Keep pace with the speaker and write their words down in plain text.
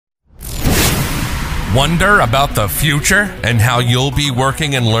Wonder about the future and how you'll be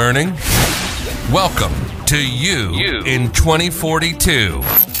working and learning? Welcome to You in 2042,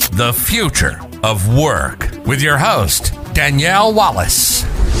 the future of work, with your host, Danielle Wallace.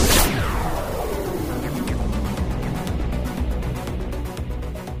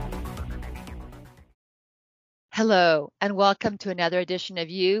 Hello, and welcome to another edition of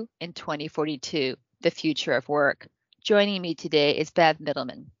You in 2042, the future of work. Joining me today is Bev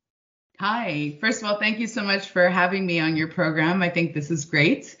Middleman. Hi. First of all, thank you so much for having me on your program. I think this is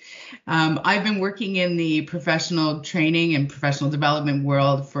great. I've been working in the professional training and professional development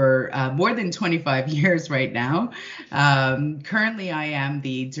world for more than 25 years right now. Currently, I am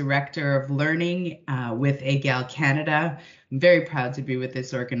the Director of Learning with AGAL Canada. I'm very proud to be with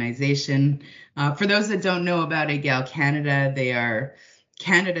this organization. For those that don't know about AGAL Canada, they are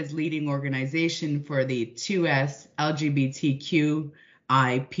Canada's leading organization for the 2S LGBTQI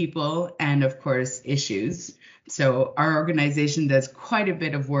people and, of course, issues. So our organization does quite a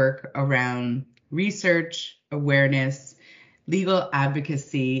bit of work around research, awareness, legal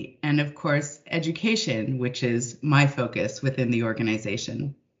advocacy, and, of course, education, which is my focus within the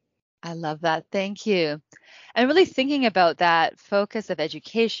organization. I love that. Thank you. And really thinking about that focus of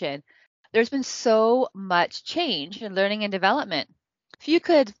education, there's been so much change in learning and development. If you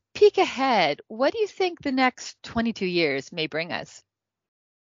could peek ahead, what do you think the next 22 years may bring us?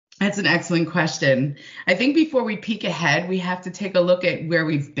 That's an excellent question. I think before we peek ahead, we have to take a look at where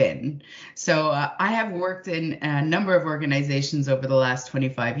we've been. So I have worked in a number of organizations over the last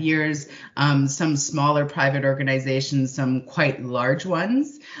 25 years, some smaller private organizations, some quite large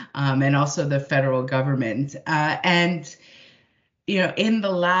ones, and also the federal government. In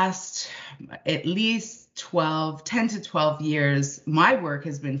the last at least 10 to 12 years, my work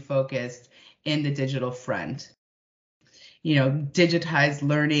has been focused in the digital front. Digitized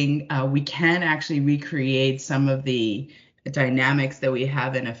learning, we can actually recreate some of the dynamics that we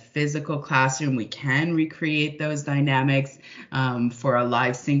have in a physical classroom. We can recreate those dynamics for a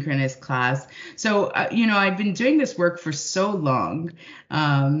live synchronous class. So, I've been doing this work for so long,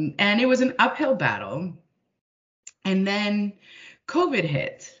 and it was an uphill battle. And then COVID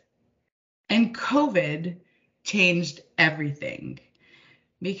hit, and COVID changed everything,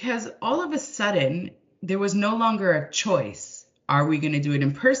 because all of a sudden, there was no longer a choice. Are we going to do it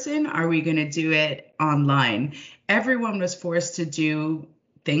in person? Are we going to do it online? Everyone was forced to do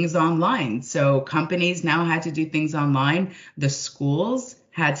things online. So companies now had to do things online. The schools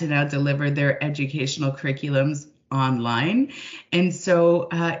had to now deliver their educational curriculums online. And so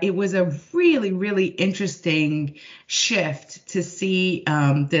it was a really, really interesting shift to see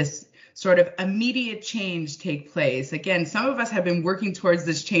this sort of immediate change take place. Again, some of us have been working towards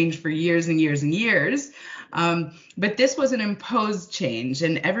this change for years and years and years, but this was an imposed change,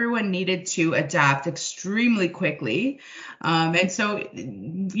 and everyone needed to adapt extremely quickly. And so,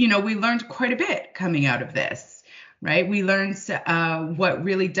 we learned quite a bit coming out of this, right? We learned what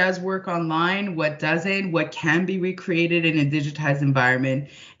really does work online, what doesn't, what can be recreated in a digitized environment,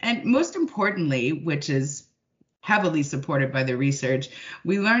 and most importantly, which is heavily supported by the research,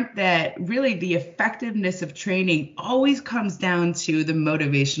 we learned that really the effectiveness of training always comes down to the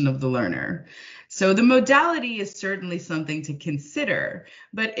motivation of the learner. So the modality is certainly something to consider,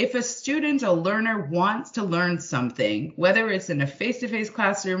 but if a student, a learner, wants to learn something, whether it's in a face-to-face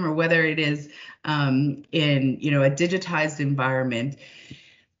classroom or whether it is in a digitized environment,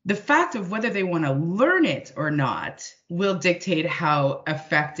 the fact of whether they want to learn it or not will dictate how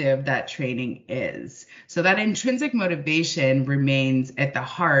effective that training is. So that intrinsic motivation remains at the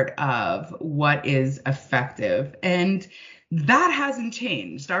heart of what is effective. And that hasn't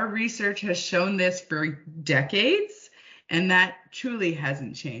changed. Our research has shown this for decades, and that truly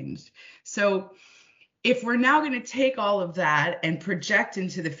hasn't changed. So if we're now going to take all of that and project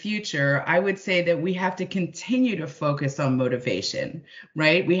into the future, I would say that we have to continue to focus on motivation,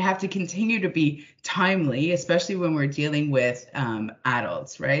 right? We have to continue to be timely, especially when we're dealing with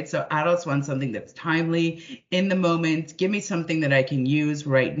adults, right? So adults want something that's timely, in the moment. Give me something that I can use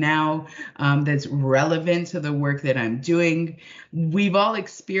right now that's relevant to the work that I'm doing. We've all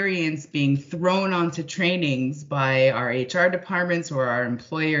experienced being thrown onto trainings by our HR departments or our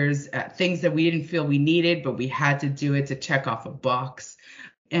employers, things that we didn't feel we needed, but we had to do it to check off a box.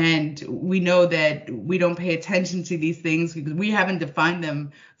 And we know that we don't pay attention to these things because we haven't defined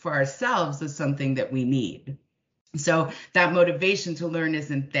them for ourselves as something that we need. So that motivation to learn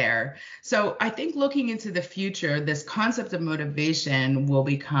isn't there. So I think looking into the future, this concept of motivation will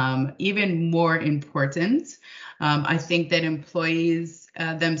become even more important. I think that employees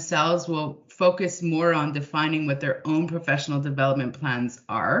themselves will focus more on defining what their own professional development plans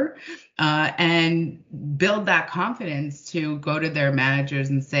are, and build that confidence to go to their managers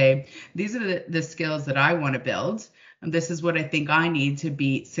and say, these are the skills that I want to build. And this is what I think I need to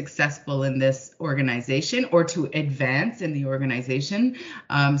be successful in this organization or to advance in the organization.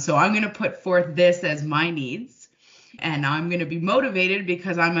 So I'm going to put forth this as my needs, and I'm going to be motivated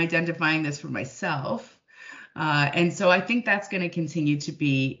because I'm identifying this for myself. And so I think that's going to continue to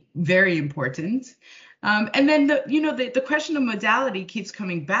be very important. And then the question of modality keeps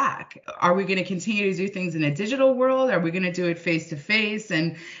coming back. Are we going to continue to do things in a digital world? Are we going to do it face to face?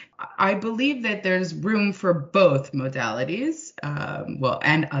 And I believe that there's room for both modalities,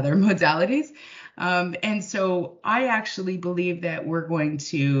 and other modalities. And so I actually believe that we're going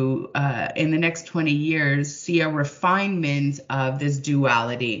to, in the next 20 years, see a refinement of this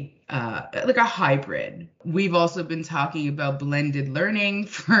duality, like a hybrid. We've also been talking about blended learning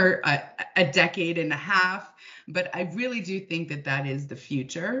for a decade and a half, but I really do think that that is the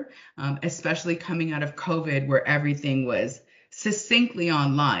future, especially coming out of COVID, where everything was succinctly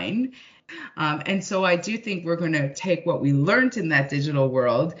online. And so I do think we're going to take what we learned in that digital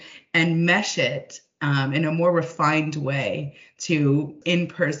world and mesh it in a more refined way to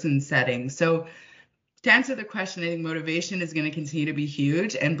in-person settings. So to answer the question, I think motivation is going to continue to be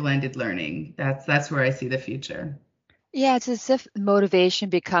huge, and blended learning. That's where I see the future. Yeah, it's as if motivation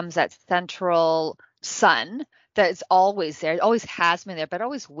becomes that central sun that's always there. It always has been there, but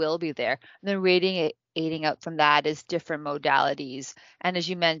always will be there. And then radiating out from that is different modalities. And as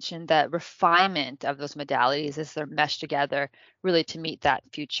you mentioned, that refinement of those modalities as they're meshed together, really to meet that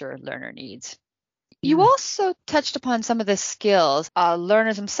future learner needs. You also touched upon some of the skills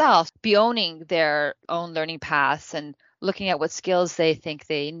learners themselves be owning their own learning paths and looking at what skills they think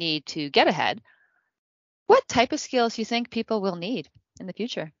they need to get ahead. What type of skills do you think people will need in the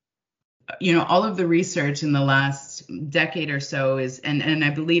future? All of the research in the last decade or so is, and I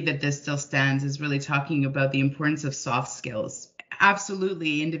believe that this still stands, is really talking about the importance of soft skills.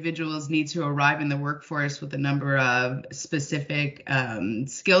 Absolutely, individuals need to arrive in the workforce with a number of specific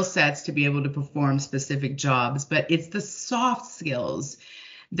skill sets to be able to perform specific jobs, but it's the soft skills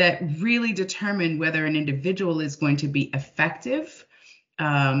that really determine whether an individual is going to be effective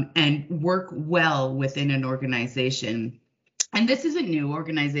and work well within an organization. And this isn't new.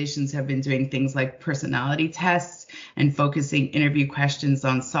 Organizations have been doing things like personality tests and focusing interview questions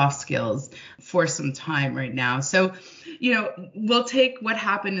on soft skills for some time right now. So, we'll take what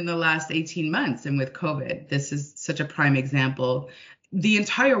happened in the last 18 months, and with COVID, this is such a prime example. The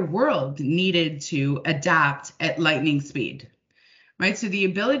entire world needed to adapt at lightning speed, right? So the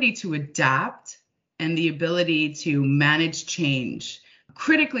ability to adapt and the ability to manage change,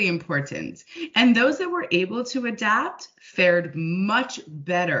 critically important. And those that were able to adapt fared much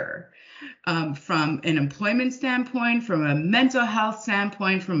better from an employment standpoint, from a mental health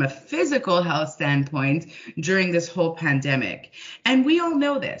standpoint, from a physical health standpoint during this whole pandemic. And we all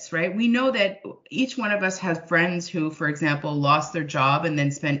know this, right? We know that each one of us has friends who, for example, lost their job and then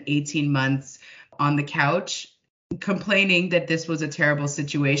spent 18 months on the couch complaining that this was a terrible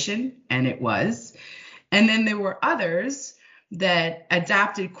situation, and it was. And then there were others that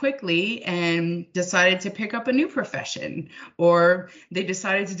adapted quickly and decided to pick up a new profession, or they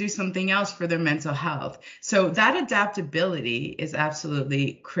decided to do something else for their mental health. So that adaptability is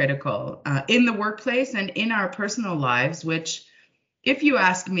absolutely critical in the workplace and in our personal lives, which, if you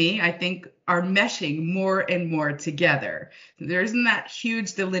ask me, I think are meshing more and more together. There isn't that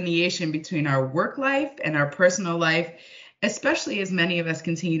huge delineation between our work life and our personal life, especially as many of us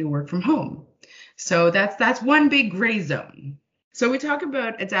continue to work from home. So that's one big gray zone. So we talk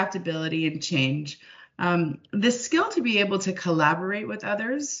about adaptability and change. The skill to be able to collaborate with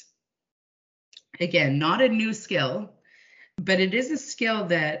others, again, not a new skill, but it is a skill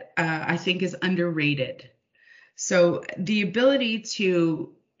that I think is underrated. So the ability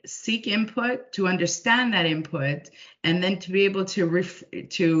to seek input, to understand that input, and then to be able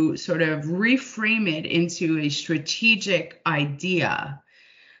to sort of reframe it into a strategic idea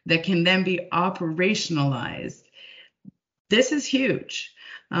that can then be operationalized. This is huge.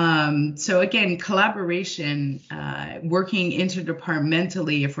 So again, collaboration, working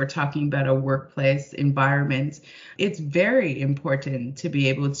interdepartmentally, if we're talking about a workplace environment, it's very important to be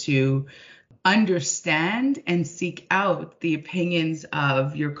able to understand and seek out the opinions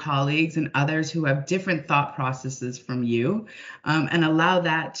of your colleagues and others who have different thought processes from you, and allow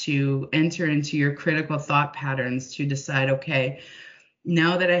that to enter into your critical thought patterns to decide, okay,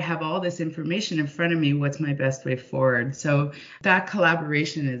 now that I have all this information in front of me, what's my best way forward? So that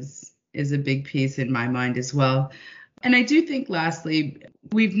collaboration is a big piece in my mind as well. And I do think, lastly,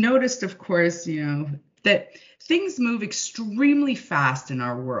 we've noticed, of course, that things move extremely fast in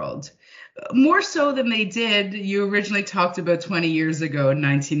our world, more so than they did. You originally talked about 20 years ago in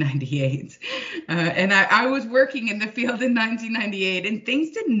 1998. And I was working in the field in 1998, and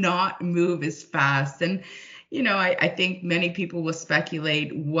things did not move as fast. And I think many people will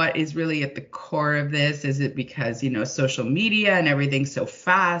speculate what is really at the core of this. Is it because, social media and everything's so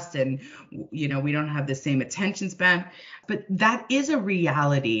fast and, we don't have the same attention span? But that is a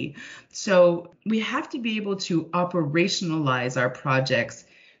reality. So we have to be able to operationalize our projects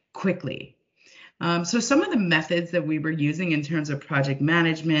quickly. So some of the methods that we were using in terms of project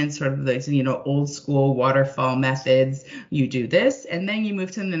management, sort of like, old school waterfall methods, you do this and then you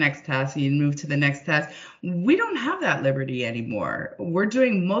move to the next task, you move to the next task. We don't have that liberty anymore. We're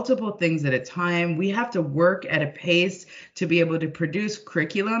doing multiple things at a time. We have to work at a pace to be able to produce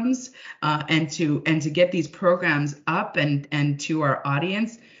curriculums and to get these programs up and to our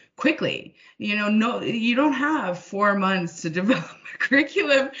audience quickly. No, you don't have 4 months to develop a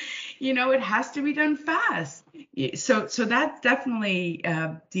curriculum. It has to be done fast. So that's definitely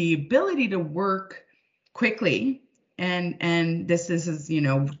the ability to work quickly. And this is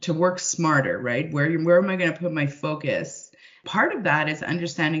to work smarter, right? Where am I going to put my focus? Part of that is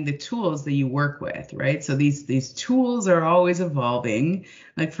understanding the tools that you work with, right? So these tools are always evolving.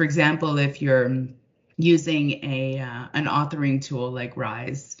 Like, for example, if you're using an authoring tool like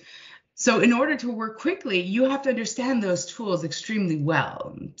Rise. So in order to work quickly, you have to understand those tools extremely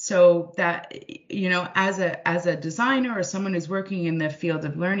well. So that, as a designer or someone who's working in the field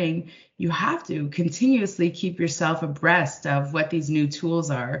of learning, you have to continuously keep yourself abreast of what these new tools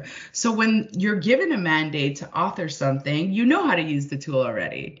are. So when you're given a mandate to author something, you know how to use the tool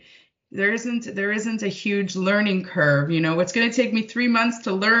already. There isn't a huge learning curve. It's going to take me 3 months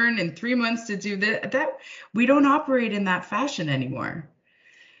to learn and 3 months to do that. We don't operate in that fashion anymore.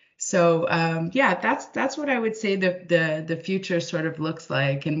 So that's what I would say the future sort of looks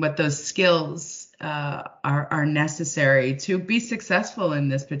like, and what those skills are necessary to be successful in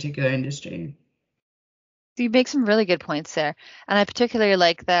this particular industry. You make some really good points there. And I particularly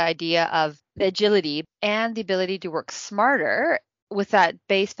like the idea of the agility and the ability to work smarter with that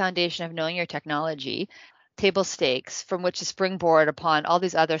base foundation of knowing your technology, table stakes from which to springboard upon all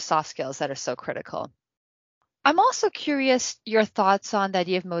these other soft skills that are so critical. I'm also curious your thoughts on the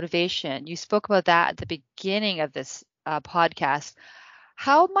idea of motivation. You spoke about that at the beginning of this podcast.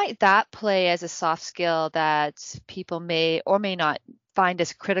 How might that play as a soft skill that people may or may not find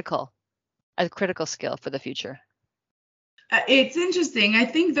as critical skill for the future? It's interesting. I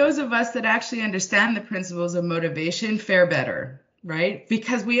think those of us that actually understand the principles of motivation fare better, right?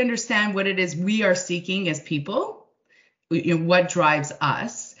 Because we understand what it is we are seeking as people, what drives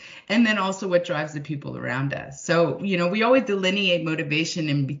us. And then also what drives the people around us. So, we always delineate motivation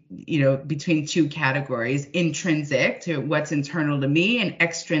in, between two categories: intrinsic, to what's internal to me, and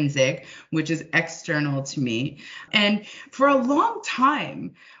extrinsic, which is external to me. And for a long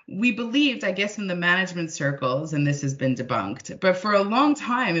time, we believed, I guess, in the management circles, and this has been debunked, but for a long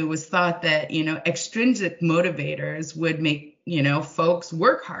time, it was thought that, extrinsic motivators would make folks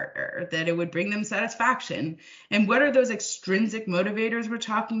work harder, that it would bring them satisfaction. And what are those extrinsic motivators we're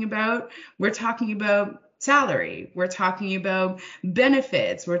talking about? We're talking about salary. We're talking about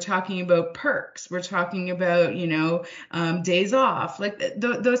benefits. We're talking about perks. We're talking about, days off, like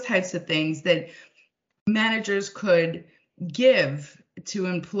those types of things that managers could give to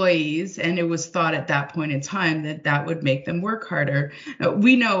employees, and it was thought at that point in time that would make them work harder.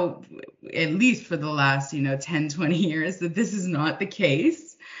 We know, at least for the last 10, 20 years, that this is not the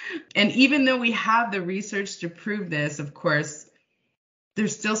case. And even though we have the research to prove this, of course,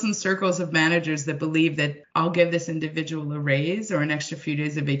 there's still some circles of managers that believe that I'll give this individual a raise or an extra few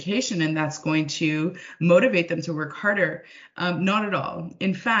days of vacation, and that's going to motivate them to work harder. Not at all.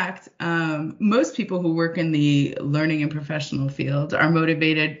 In fact, most people who work in the learning and professional field are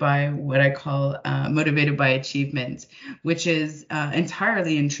motivated by what I call motivated by achievement, which is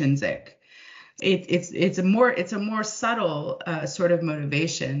entirely intrinsic. It's a more subtle sort of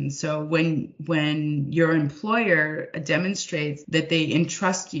motivation. So when your employer demonstrates that they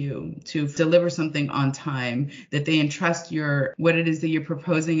entrust you to deliver something on time, that they entrust what it is that you're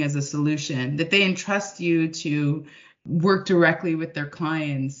proposing as a solution, that they entrust you to work directly with their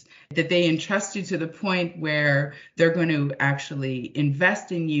clients, that they entrust you to the point where they're going to actually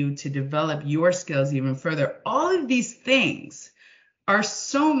invest in you to develop your skills even further. All of these things are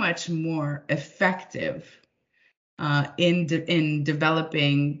so much more effective in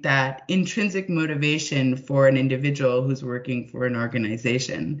developing that intrinsic motivation for an individual who's working for an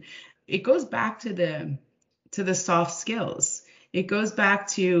organization. It goes back to to the soft skills. It goes back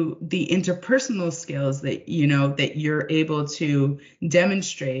to the interpersonal skills that, that you're able to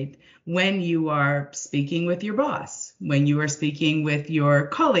demonstrate when you are speaking with your boss, when you are speaking with your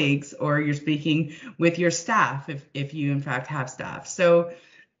colleagues, or you're speaking with your staff, if you in fact have staff. So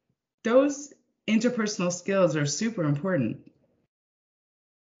those interpersonal skills are super important.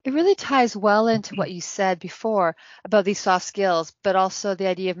 It really ties well into what you said before about these soft skills, but also the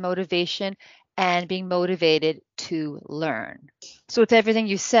idea of motivation and being motivated to learn. So with everything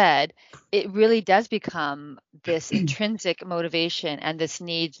you said, it really does become this intrinsic motivation and this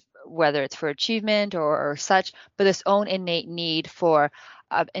need, whether it's for achievement or such, but this own innate need for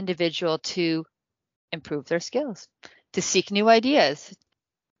an individual to improve their skills, to seek new ideas,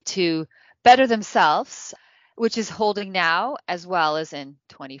 to better themselves, which is holding now as well as in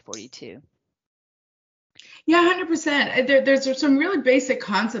 2042. Yeah, 100%. There's some really basic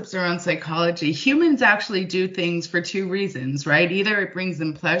concepts around psychology. Humans actually do things for two reasons, right? Either it brings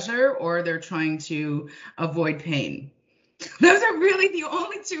them pleasure or they're trying to avoid pain. Those are really the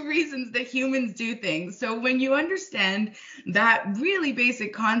only two reasons that humans do things. So when you understand that really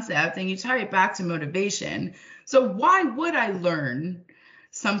basic concept and you tie it back to motivation, so why would I learn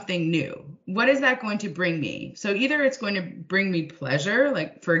something new? What is that going to bring me? So either it's going to bring me pleasure,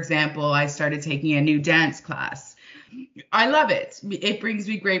 like for example, I started taking a new dance class. I love it. It brings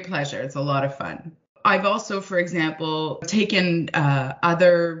me great pleasure. It's a lot of fun. I've also, for example, taken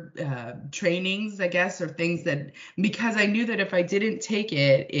other trainings, I guess, or things that, because I knew that if I didn't take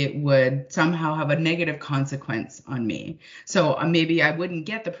it, it would somehow have a negative consequence on me. So maybe I wouldn't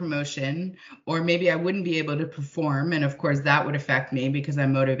get the promotion, or maybe I wouldn't be able to perform. And of course, that would affect me because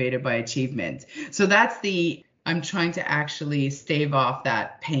I'm motivated by achievement. So I'm trying to actually stave off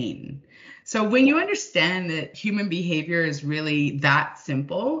that pain. So when you understand that human behavior is really that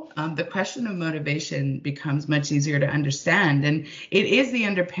simple, the question of motivation becomes much easier to understand. And it is the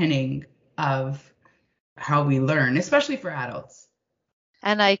underpinning of how we learn, especially for adults.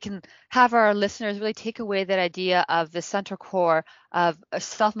 And I can have our listeners really take away that idea of the central core of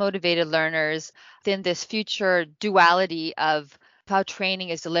self-motivated learners within this future duality of how training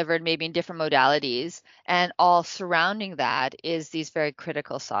is delivered, maybe in different modalities, and all surrounding that is these very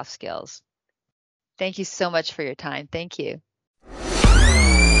critical soft skills. Thank you so much for your time. Thank you.